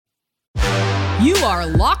You are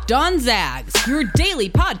Locked On Zags, your daily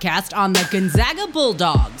podcast on the Gonzaga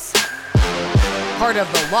Bulldogs. Part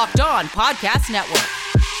of the Locked On Podcast Network.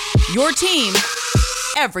 Your team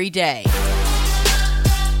every day.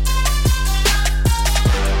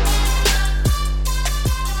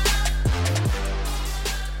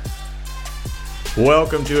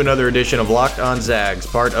 Welcome to another edition of Locked On Zags,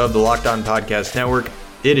 part of the Locked On Podcast Network.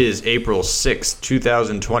 It is April 6th,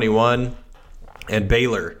 2021, and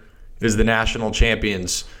Baylor is the national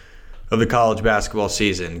champions of the college basketball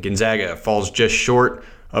season. Gonzaga falls just short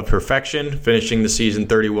of perfection, finishing the season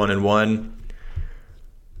 31-1.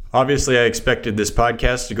 Obviously, I expected this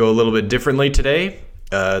podcast to go a little bit differently today.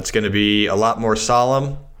 It's going to be a lot more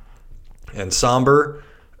solemn and somber.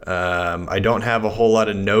 I don't have a whole lot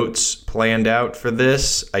of notes planned out for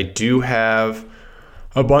this. I do have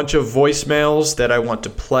a bunch of voicemails that I want to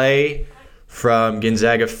play from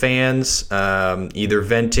Gonzaga fans, either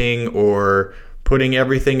venting or putting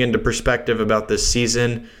everything into perspective about this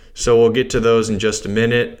season. So we'll get to those in just a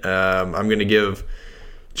minute. I'm going to give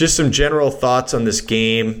just some general thoughts on this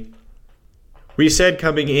game. We said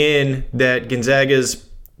coming in that Gonzaga's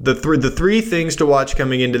the three things to watch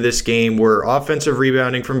coming into this game were offensive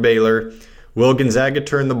rebounding from Baylor. Will Gonzaga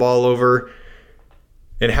turn the ball over?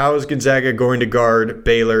 And how is Gonzaga going to guard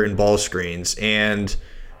Baylor in ball screens? And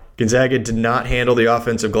Gonzaga did not handle the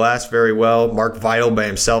offensive glass very well. Mark Vital by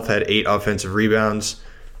himself had 8 offensive rebounds.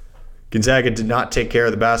 Gonzaga did not take care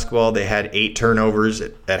of the basketball. They had 8 turnovers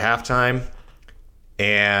at halftime.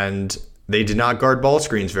 And they did not guard ball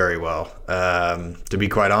screens very well. To be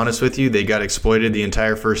quite honest with you, they got exploited the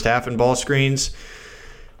entire first half in ball screens.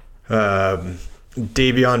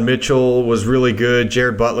 Davion Mitchell was really good.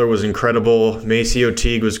 Jared Butler was incredible. Maceo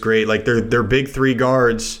Teague was great. Like their big 3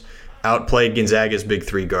 guards outplayed Gonzaga's big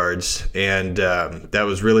 3 guards, and that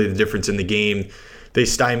was really the difference in the game. They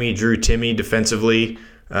stymied Drew Timme defensively.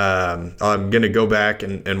 I'm going to go back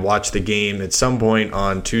and watch the game at some point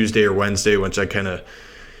on Tuesday or Wednesday once I kind of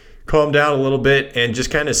calm down a little bit and just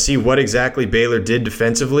kind of see what exactly Baylor did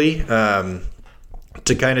defensively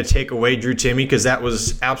to kind of take away Drew Timme, because that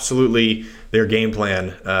was absolutely their game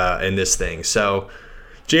plan in this thing. So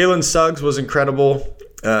Jalen Suggs was incredible.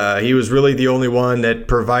 He was really the only one that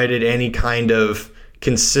provided any kind of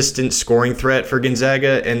consistent scoring threat for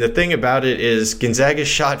Gonzaga. And the thing about it is Gonzaga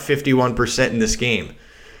shot 51% in this game.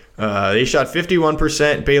 They shot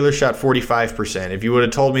 51%. Baylor shot 45%. If you would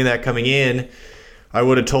have told me that coming in, I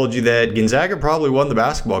would have told you that Gonzaga probably won the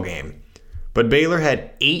basketball game. But Baylor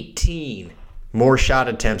had 18 more shot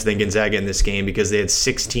attempts than Gonzaga in this game because they had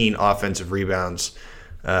 16 offensive rebounds.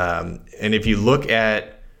 And if you look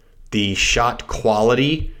at the shot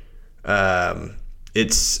quality,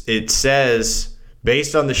 it says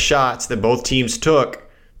based on the shots that both teams took,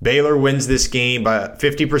 Baylor wins this game by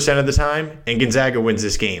 50% of the time, and Gonzaga wins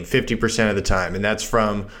this game 50% of the time. And that's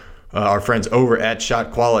from our friends over at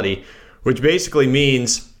Shot Quality, which basically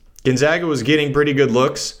means Gonzaga was getting pretty good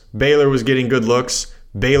looks. Baylor was getting good looks.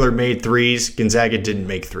 Baylor made threes. Gonzaga didn't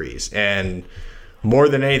make threes. And more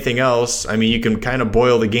than anything else, I mean, you can kind of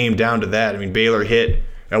boil the game down to that. I mean, Baylor hit,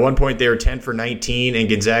 at one point they were 10 for 19, and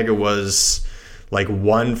Gonzaga was like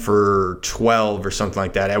 1 for 12 or something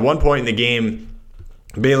like that. At one point in the game,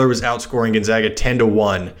 Baylor was outscoring Gonzaga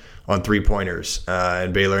 10-1 on three-pointers,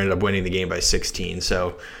 and Baylor ended up winning the game by 16.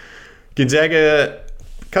 So Gonzaga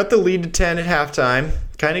cut the lead to 10 at halftime,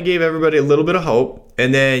 kind of gave everybody a little bit of hope,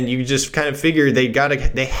 and then you just kind of figure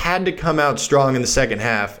they had to come out strong in the second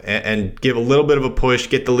half and give a little bit of a push,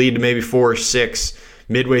 get the lead to maybe 4 or 6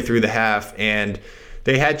 midway through the half, and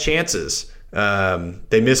they had chances.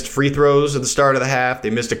 They missed free throws at the start of the half. They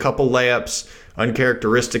missed a couple layups,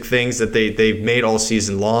 uncharacteristic things that they've made all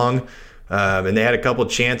season long, and they had a couple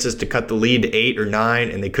chances to cut the lead to 8 or 9,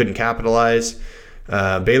 and they couldn't capitalize.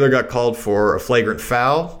 Baylor got called for a flagrant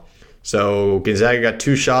foul. So Gonzaga got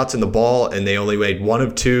 2 shots in the ball, and they only made 1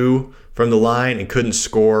 of 2 from the line and couldn't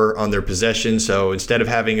score on their possession. So instead of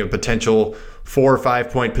having a potential 4 or 5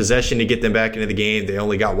 point possession to get them back into the game, they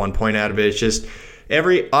only got 1 point out of it. It's just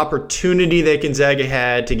every opportunity that Gonzaga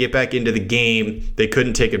had to get back into the game, they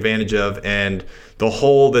couldn't take advantage of, and the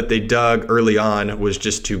hole that they dug early on was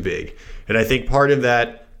just too big. And I think part of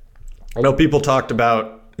that, I know people talked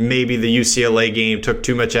about maybe the UCLA game took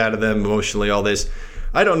too much out of them emotionally, all this.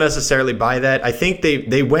 I don't necessarily buy that. I think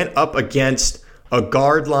they went up against a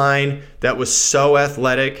guard line that was so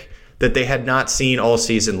athletic that they had not seen all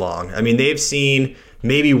season long. I mean, they've seen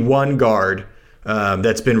maybe one guard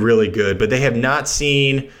that's been really good, but they have not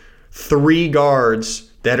seen 3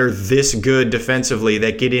 guards that are this good defensively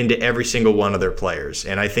that get into every single one of their players.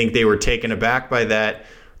 And I think they were taken aback by that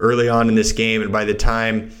early on in this game, and by the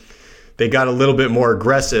time they got a little bit more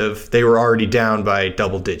aggressive, they were already down by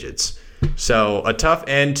double digits. So a tough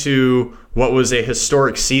end to what was a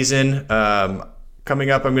historic season.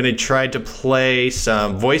 Coming up, I'm going to try to play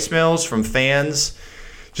some voicemails from fans,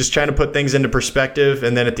 just trying to put things into perspective.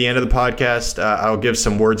 And then at the end of the podcast, I'll give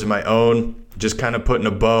some words of my own, just kind of putting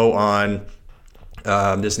a bow on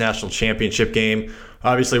this national championship game.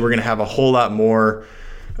 Obviously, we're going to have a whole lot more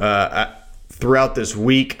throughout this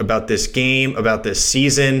week about this game, about this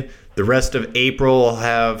season. The rest of April, I'll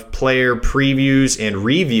have player previews and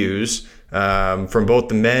reviews from both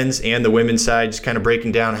the men's and the women's side, just kind of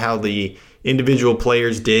breaking down how the individual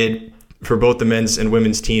players did for both the men's and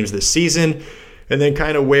women's teams this season, and then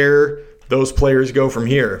kind of where those players go from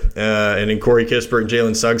here. And in Corey Kispert and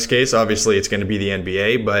Jalen Suggs' case, obviously it's going to be the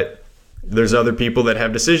NBA, but there's other people that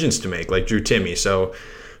have decisions to make, like Drew Timme. So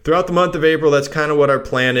throughout the month of April, that's kind of what our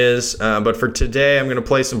plan is. But for today, I'm going to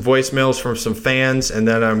play some voicemails from some fans, and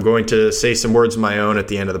then I'm going to say some words of my own at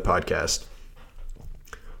the end of the podcast.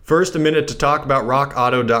 First, a minute to talk about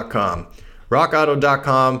RockAuto.com.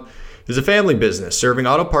 RockAuto.com is a family business serving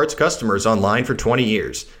auto parts customers online for 20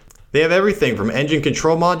 years. They have everything from engine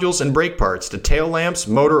control modules and brake parts to tail lamps,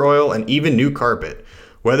 motor oil, and even new carpet.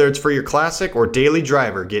 Whether it's for your classic or daily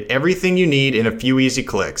driver, get everything you need in a few easy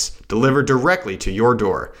clicks, delivered directly to your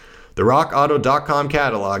door. The RockAuto.com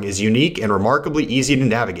catalog is unique and remarkably easy to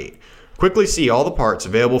navigate. Quickly see all the parts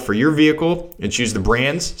available for your vehicle and choose the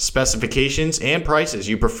brands, specifications, and prices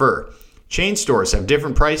you prefer. Chain stores have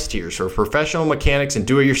different price tiers for professional mechanics and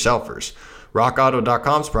do-it-yourselfers.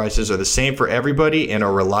 RockAuto.com's prices are the same for everybody and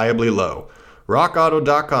are reliably low.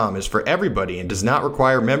 RockAuto.com is for everybody and does not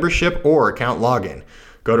require membership or account login.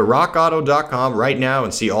 Go to RockAuto.com right now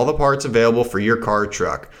and see all the parts available for your car or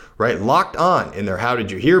truck. Write Locked On in their How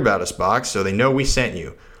Did You Hear About Us box so they know we sent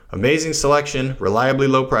you. Amazing selection, reliably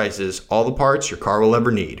low prices, all the parts your car will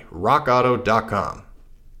ever need. RockAuto.com.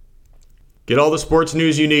 Get all the sports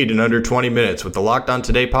news you need in under 20 minutes with the Locked On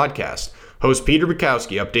Today podcast. Host Peter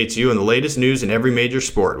Bukowski updates you on the latest news in every major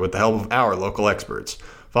sport with the help of our local experts.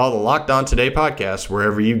 Follow the Locked On Today podcast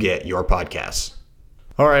wherever you get your podcasts.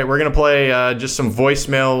 All right, we're going to play just some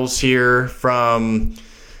voicemails here from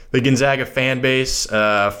the Gonzaga fan base.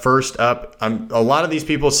 First up, a lot of these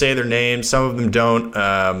people say their names. Some of them don't.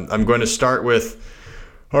 I'm going to start with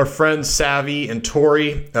our friends Savvy and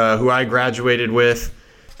Tori, who I graduated with.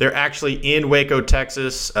 They're actually in Waco,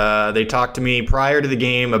 Texas. They talked to me prior to the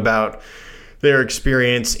game about their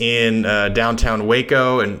experience in downtown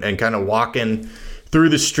Waco and kind of walking through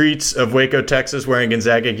the streets of Waco, Texas, wearing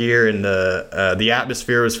Gonzaga gear. And the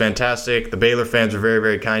atmosphere was fantastic. The Baylor fans were very,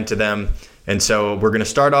 very kind to them. And so we're going to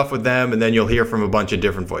start off with them, and then you'll hear from a bunch of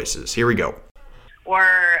different voices. Here we go.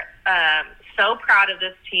 We're so proud of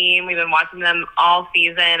this team. We've been watching them all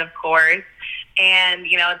season, of course. And,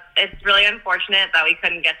 you know, it's really unfortunate that we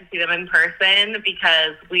couldn't get to see them in person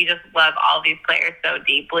because we just love all these players so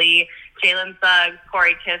deeply. Jalen Suggs,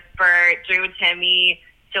 Corey Kispert, Drew Timme,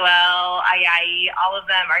 Joel Ayayi, all of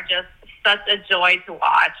them are just such a joy to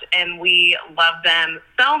watch, and we love them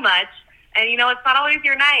so much. And, you know, it's not always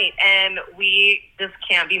your night, and we just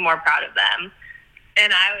can't be more proud of them.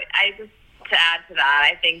 And I just, to add to that,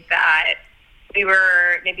 I think that we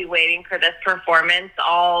were maybe waiting for this performance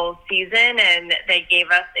all season, and they gave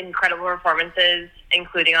us incredible performances,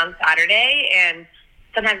 including on Saturday. And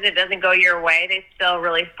sometimes it doesn't go your way. They still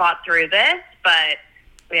really fought through this, but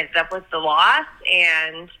we ended up with the loss.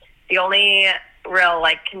 And the only real,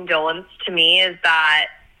 condolence to me is that,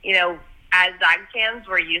 you know, as Zag fans,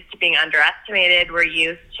 we're used to being underestimated. We're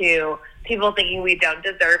used to people thinking we don't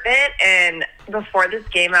deserve it. And before this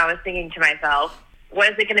game, I was thinking to myself,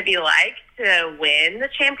 what is it going to be like to win the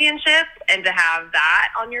championship and to have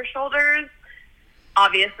that on your shoulders?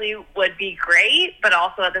 Obviously would be great, but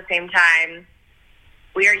also at the same time,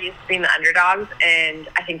 we are used to being the underdogs, and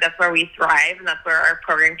I think that's where we thrive, and that's where our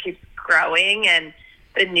program keeps growing. And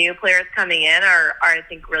the new players coming in are I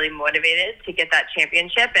think, really motivated to get that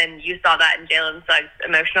championship, and you saw that in Jalen Suggs'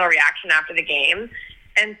 emotional reaction after the game.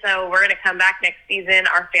 And so we're going to come back next season.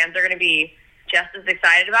 Our fans are going to be just as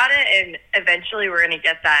excited about it, and eventually we're going to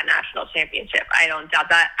get that national championship. I don't doubt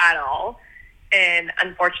that at all. And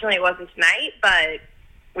unfortunately, it wasn't tonight, but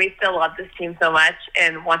we still love this team so much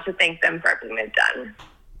and want to thank them for everything they've done.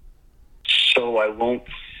 So I won't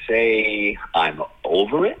say I'm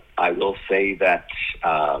over it. I will say that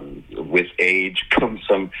with age comes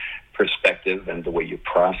some perspective, and the way you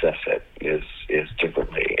process it is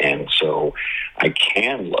differently. And so I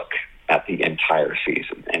can look at the entire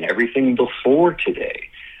season, and everything before today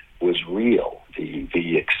was real.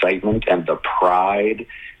 The excitement and the pride,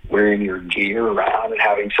 wearing your gear around and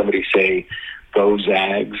having somebody say, "Go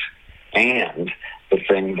Zags," And the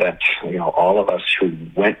thing that, all of us who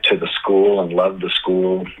went to the school and loved the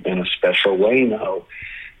school in a special way know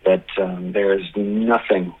that there's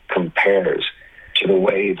nothing compares to the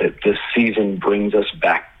way that this season brings us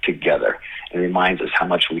back together and reminds us how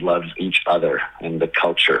much we love each other and the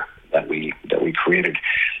culture that we created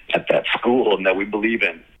at that school and that we believe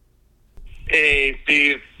in. Hey,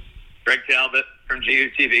 Steve. Greg Talbot from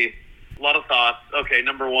GUTV. A lot of thoughts. Okay,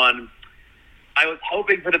 number one, I was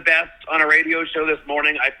hoping for the best on a radio show this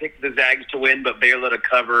morning. I picked the Zags to win, but Baylor to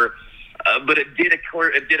cover. But it did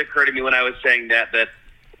occur to me when I was saying that the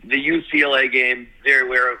UCLA game very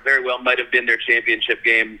well might have been their championship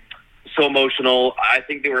game. So emotional. I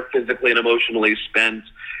think they were physically and emotionally spent.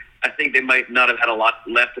 I think they might not have had a lot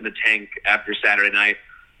left in the tank after Saturday night.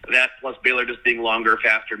 That plus Baylor just being longer,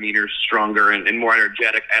 faster, meaner, stronger, and more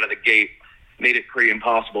energetic out of the gate made it pretty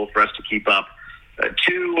impossible for us to keep up.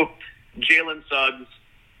 Two, Jalen Suggs,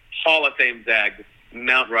 Hall of Fame Zag,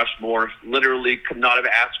 Mount Rushmore. Literally could not have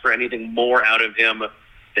asked for anything more out of him.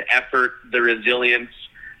 The effort, the resilience.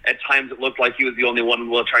 At times it looked like he was the only one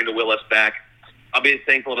trying to will us back. I'll be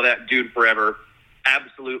thankful to that dude forever.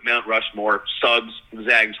 Absolute Mount Rushmore, Suggs,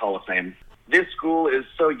 Zags, Hall of Fame. This school is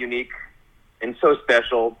so unique and so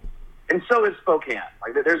special, and so is Spokane.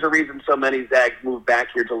 There's a reason so many Zags move back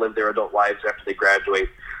here to live their adult lives after they graduate.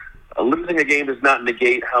 Losing a game does not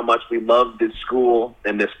negate how much we love this school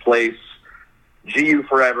and this place. GU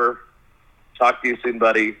forever. Talk to you soon,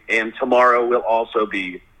 buddy. And tomorrow will also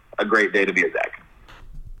be a great day to be a Zag.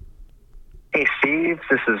 Hey, Steve.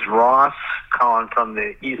 This is Ross calling from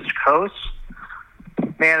the East Coast.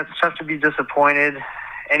 Man, it's tough to be disappointed,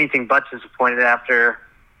 anything but disappointed after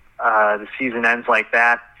the season ends like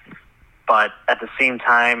that. But at the same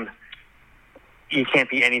time, you can't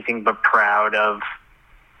be anything but proud of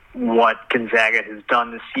what Gonzaga has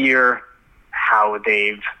done this year, how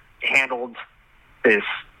they've handled this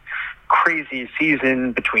crazy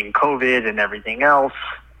season between COVID and everything else,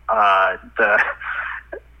 the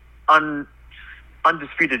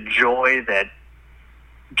undisputed joy that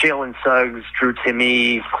Jalen Suggs, Drew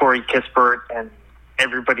Timme, Corey Kispert, and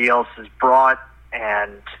everybody else has brought,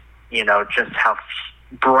 and, just how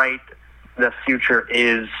bright the future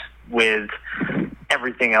is with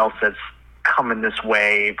everything else that's coming this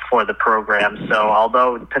way for the program. So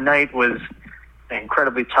although tonight was an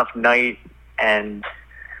incredibly tough night and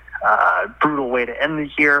brutal way to end the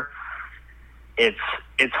year, it's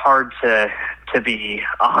hard to be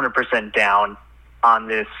 100% down on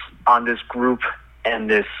this group and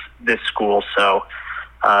this school. So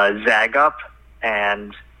zag up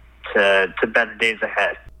and to better days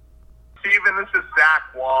ahead. Steven, this is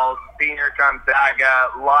Zach Walls, Senior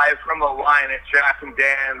Gonzaga, live from the line at Jack and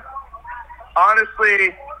Dan's.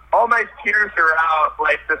 Honestly, all my tears are out.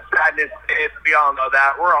 The sadness is, we all know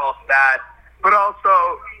that. We're all sad. But also,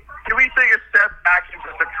 can we take a step back and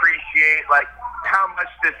just appreciate, how much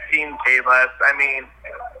this team gave us? I mean,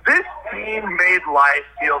 this team made life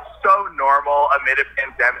feel so normal amid a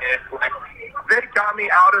pandemic. They got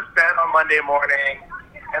me out of bed on Monday morning,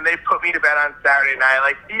 and they put me to bed on Saturday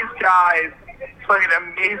night. These guys played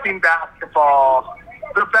amazing basketball,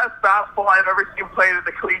 the best basketball I've ever seen played at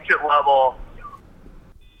the collegiate level.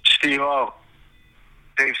 Steve-O,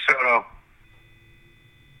 Dave Soto,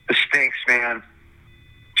 this stinks, man. It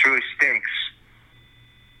truly stinks.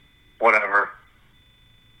 Whatever.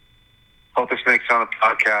 Hope this makes it on the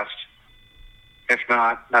podcast. If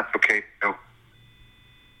not, that's okay too.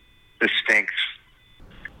 This stinks.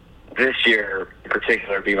 This year, in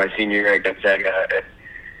particular, being my senior year at Gonzaga,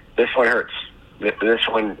 this one hurts. This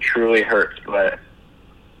one truly hurts. But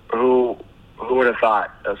who would have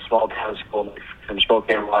thought a small town school from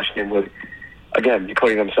Spokane, Washington, would again be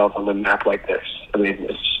putting themselves on the map like this? I mean,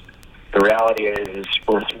 the reality is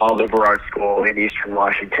we're a small liberal arts school in Eastern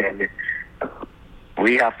Washington.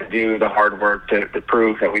 We have to do the hard work to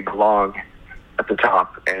prove that we belong at the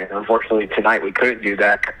top. And unfortunately, tonight we couldn't do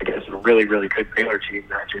that against a really, really good Baylor team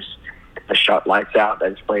that just shot lights out,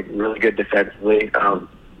 that's played really good defensively.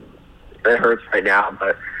 It hurts right now,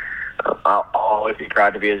 but I'll always be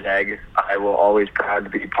proud to be a Zag. I will always be proud to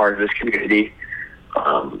be part of this community.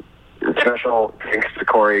 Special thanks to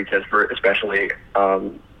Corey Kispert, especially.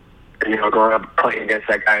 Growing up playing against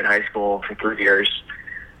that guy in high school for 3 years,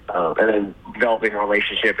 and then developing a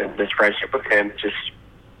relationship and this friendship with him,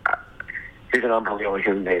 he's an unbelievable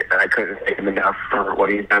human being, and I couldn't thank him enough for what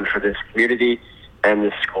he's done for this community and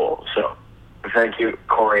this school. So thank you,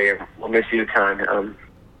 Corey. We'll miss you a ton.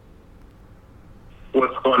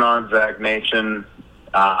 What's going on, Zag Nation?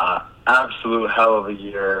 Absolute hell of a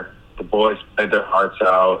year. The boys played their hearts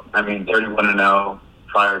out. I mean, 31-0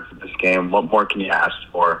 prior to this game. What more can you ask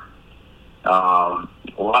for? A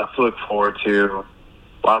lot to look forward to,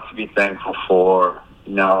 lots to be thankful for.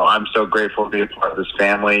 I'm so grateful to be a part of this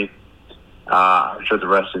family. I'm sure the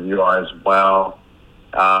rest of you are as well.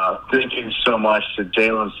 Thank you so much to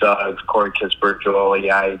Jalen Suggs, Corey Kispert, Joel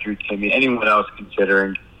Ayayi, Drew Timme, anyone else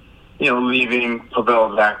considering, leaving Pavel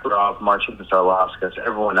Zakharov, Marcin Sarlauskas,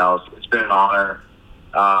 everyone else. It's been an honor.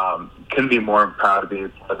 Couldn't be more proud to be a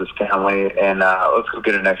part of this family. And let's go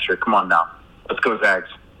get it next year. Come on now. Let's go, Zags.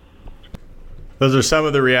 Those are some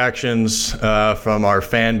of the reactions from our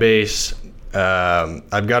fan base.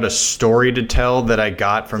 I've got a story to tell that I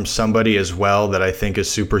got from somebody as well that I think is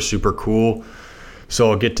super, super cool. So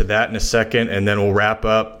I'll get to that in a second, and then we'll wrap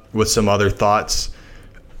up with some other thoughts.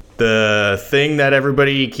 The thing that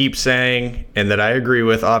everybody keeps saying, and that I agree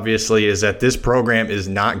with, obviously, is that this program is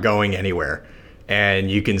not going anywhere. And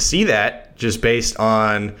you can see that just based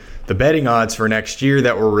on the betting odds for next year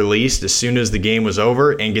that were released as soon as the game was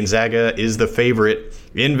over, and Gonzaga is the favorite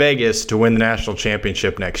in Vegas to win the national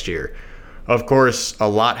championship next year. Of course, a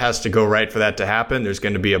lot has to go right for that to happen. There's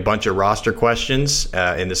going to be a bunch of roster questions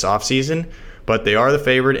in this offseason, but they are the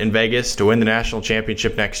favorite in Vegas to win the national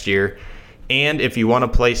championship next year. And if you want a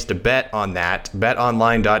place to bet on that,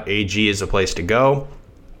 betonline.ag is a place to go.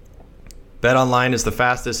 BetOnline is the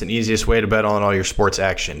fastest and easiest way to bet on all your sports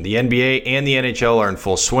action. The NBA and the NHL are in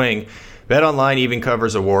full swing. BetOnline even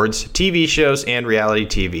covers awards, TV shows, and reality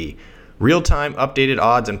TV. Real-time updated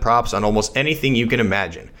odds and props on almost anything you can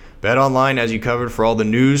imagine. BetOnline has you covered for all the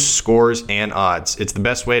news, scores, and odds. It's the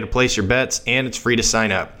best way to place your bets, and it's free to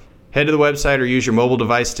sign up. Head to the website or use your mobile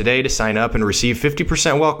device today to sign up and receive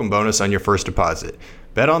 50% welcome bonus on your first deposit.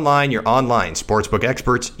 BetOnline, your online sportsbook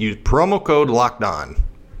experts. Use promo code LOCKEDON.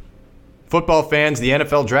 Football fans, the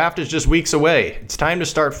NFL Draft is just weeks away. It's time to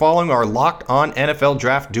start following our Locked On NFL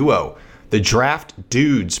Draft duo, the Draft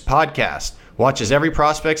Dudes podcast. Watches every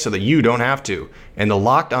prospect so that you don't have to. And the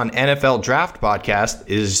Locked On NFL Draft podcast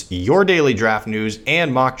is your daily draft news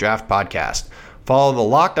and mock draft podcast. Follow the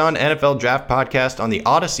Locked On NFL Draft podcast on the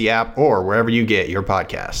Odyssey app or wherever you get your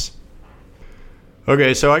podcasts.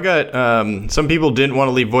 Okay, so I got some people didn't want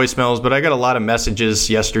to leave voicemails, but I got a lot of messages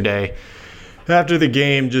yesterday after the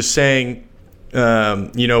game just saying,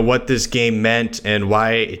 what this game meant and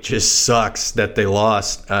why it just sucks that they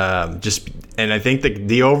lost. And I think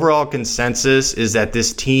the overall consensus is that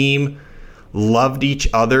this team loved each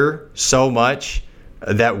other so much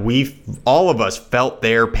that all of us felt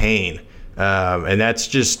their pain. And that's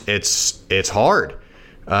just, it's hard.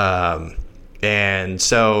 And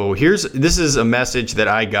so this is a message that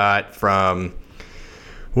I got from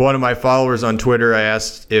one of my followers on Twitter. I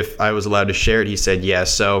asked if I was allowed to share it. He said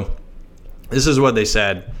yes. So this is what they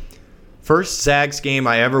said. First Zags game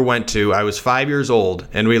I ever went to, I was 5 years old,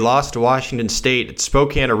 and we lost to Washington State at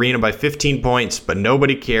Spokane Arena by 15 points, but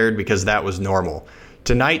nobody cared because that was normal.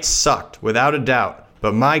 Tonight sucked, without a doubt,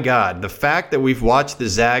 but my God, the fact that we've watched the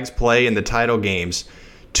Zags play in the title games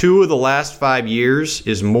 2 of the last 5 years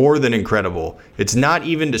is more than incredible. It's not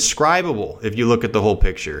even describable if you look at the whole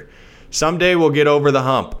picture. Someday we'll get over the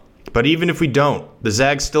hump, but even if we don't, the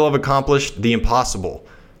Zags still have accomplished the impossible.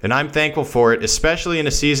 And I'm thankful for it, especially in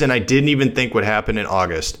a season I didn't even think would happen in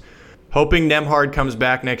August. Hoping Nembhard comes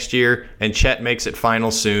back next year and Chet makes it final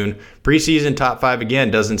soon. Preseason top 5 again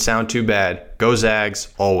doesn't sound too bad. Go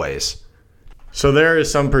Zags, always. So there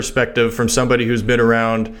is some perspective from somebody who's been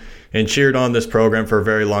around and cheered on this program for a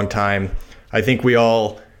very long time. I think we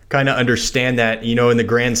all kind of understand that, in the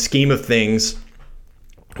grand scheme of things,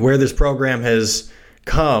 where this program has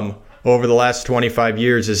come over the last 25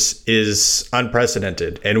 years is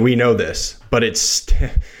unprecedented, and we know this. But it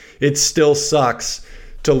still sucks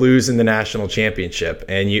to lose in the national championship.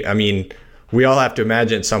 And we all have to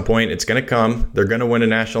imagine at some point it's going to come. They're going to win a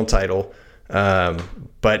national title.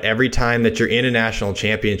 But every time that you're in a national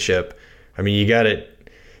championship, you got it.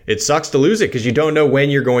 It sucks to lose it because you don't know when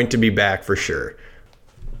you're going to be back for sure.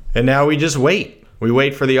 And now we just wait. We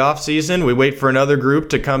wait for the offseason. We wait for another group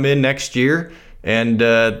to come in next year. And,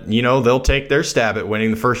 they'll take their stab at winning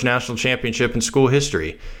the first national championship in school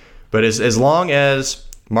history. But as long as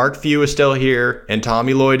Mark Few is still here and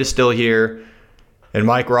Tommy Lloyd is still here and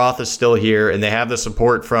Mike Roth is still here and they have the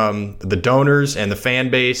support from the donors and the fan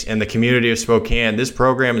base and the community of Spokane, this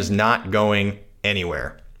program is not going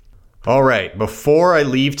anywhere. All right, before I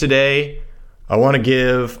leave today, I want to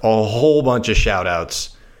give a whole bunch of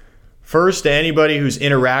shout-outs. First, to anybody who's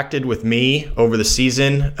interacted with me over the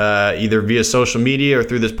season, either via social media or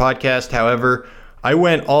through this podcast. However, I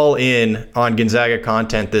went all in on Gonzaga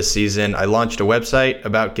content this season. I launched a website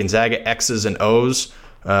about Gonzaga X's and O's,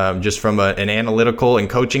 just from an analytical and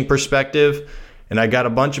coaching perspective. And I got a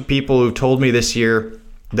bunch of people who told me this year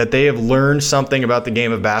that they have learned something about the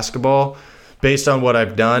game of basketball based on what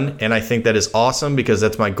I've done. And I think that is awesome, because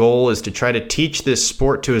that's my goal, is to try to teach this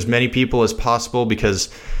sport to as many people as possible, because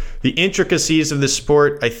the intricacies of this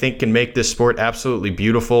sport, I think, can make this sport absolutely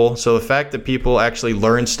beautiful. So the fact that people actually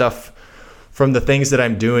learn stuff from the things that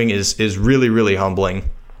I'm doing is really, really humbling.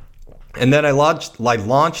 And then I launched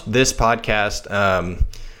this podcast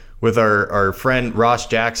with our friend Ross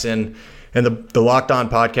Jackson and the Locked On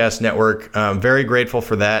Podcast Network. I'm very grateful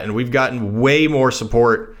for that. And we've gotten way more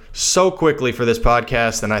support so quickly for this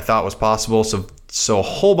podcast than I thought was possible. So a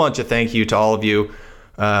whole bunch of thank you to all of you.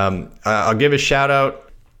 I'll give a shout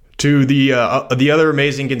out to the other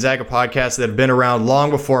amazing Gonzaga podcasts that have been around long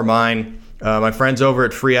before mine. My friends over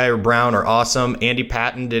at Free Ira Brown are awesome. Andy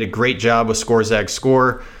Patton did a great job with Score Zag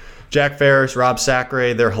Score. Jack Ferris, Rob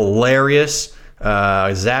Sacre, they're hilarious.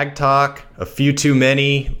 Zag Talk, A Few Too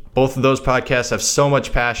Many. Both of those podcasts have so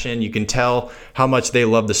much passion. You can tell how much they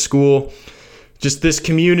love the school. Just this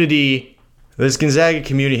community, this Gonzaga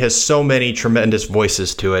community has so many tremendous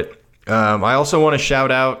voices to it. I also want to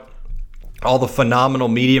shout out all the phenomenal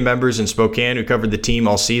media members in Spokane who covered the team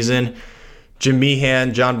all season. Jim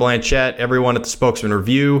Meehan, John Blanchette, everyone at the Spokesman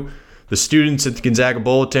Review, the students at the Gonzaga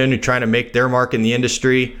Bulletin who are trying to make their mark in the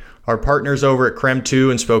industry, our partners over at Creme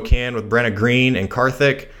 2 in Spokane with Brenna Green and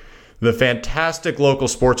Karthik, the fantastic local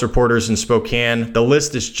sports reporters in Spokane. The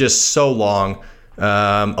list is just so long.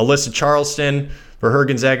 Alyssa Charleston for her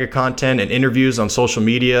Gonzaga content and interviews on social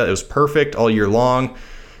media. It was perfect all year long.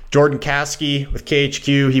 Jordan Caskey with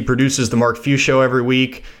KHQ. He produces the Mark Few Show every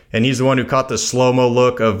week, and he's the one who caught the slow-mo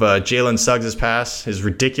look of Jalen Suggs' pass, his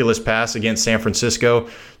ridiculous pass against San Francisco.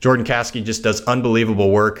 Jordan Caskey just does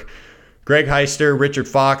unbelievable work. Greg Heister, Richard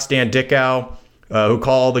Fox, Dan Dickow, who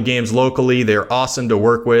call all the games locally. They're awesome to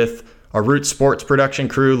work with. Our Root Sports production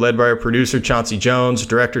crew, led by our producer Chauncey Jones,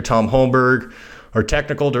 director Tom Holmberg, our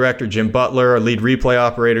technical director Jim Butler, our lead replay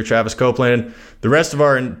operator Travis Copeland, the rest of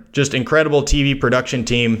our just incredible TV production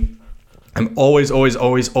team. I'm always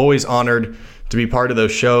honored to be part of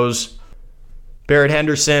those shows. Barrett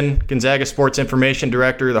Henderson, Gonzaga Sports Information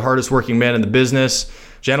Director, the hardest working man in the business.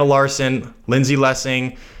 Jenna Larson, Lindsay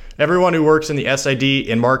Lessing, everyone who works in the SID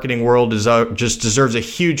and marketing world just deserves a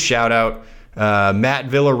huge shout out. Matt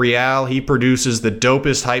Villarreal, he produces the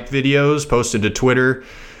dopest hype videos posted to Twitter.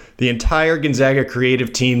 The entire Gonzaga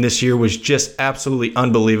creative team this year was just absolutely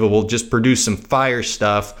unbelievable. Just produced some fire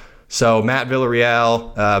stuff. So Matt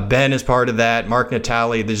Villarreal, Ben is part of that. Mark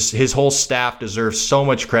Natali, his whole staff deserves so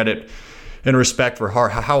much credit and respect for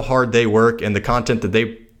how hard they work and the content that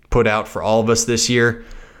they put out for all of us this year.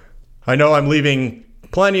 I know I'm leaving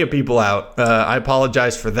plenty of people out. I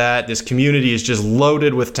apologize for that. This community is just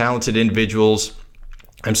loaded with talented individuals.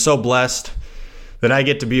 I'm so blessed that I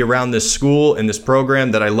get to be around this school and this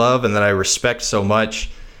program that I love and that I respect so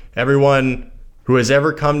much. Everyone who has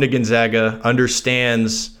ever come to Gonzaga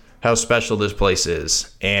understands how special this place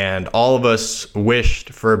is, and all of us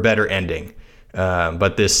wished for a better ending.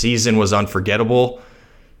 But this season was unforgettable.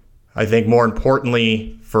 I think more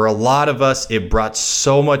importantly, for a lot of us, it brought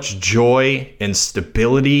so much joy and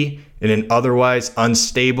stability in an otherwise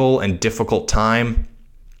unstable and difficult time.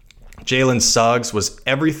 Jalen Suggs was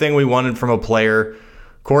everything we wanted from a player.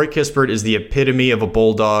 Corey Kispert is the epitome of a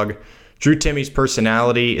Bulldog. Drew Timme's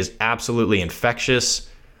personality is absolutely infectious.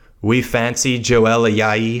 We fancy Joel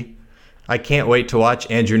Ayayi. I can't wait to watch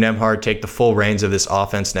Andrew Nembhard take the full reins of this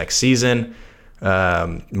offense next season.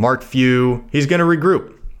 Mark Few, he's going to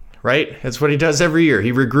regroup, right? That's what he does every year.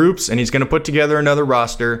 He regroups, and he's going to put together another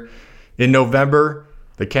roster. In November,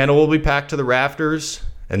 the kennel will be packed to the rafters,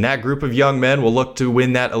 and that group of young men will look to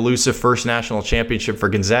win that elusive first national championship for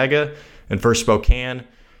Gonzaga and for Spokane.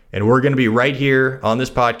 And we're going to be right here on this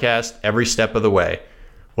podcast every step of the way.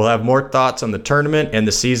 We'll have more thoughts on the tournament and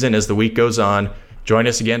the season as the week goes on. Join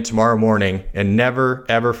us again tomorrow morning, and never,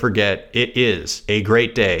 ever forget, it is a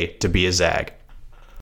great day to be a Zag.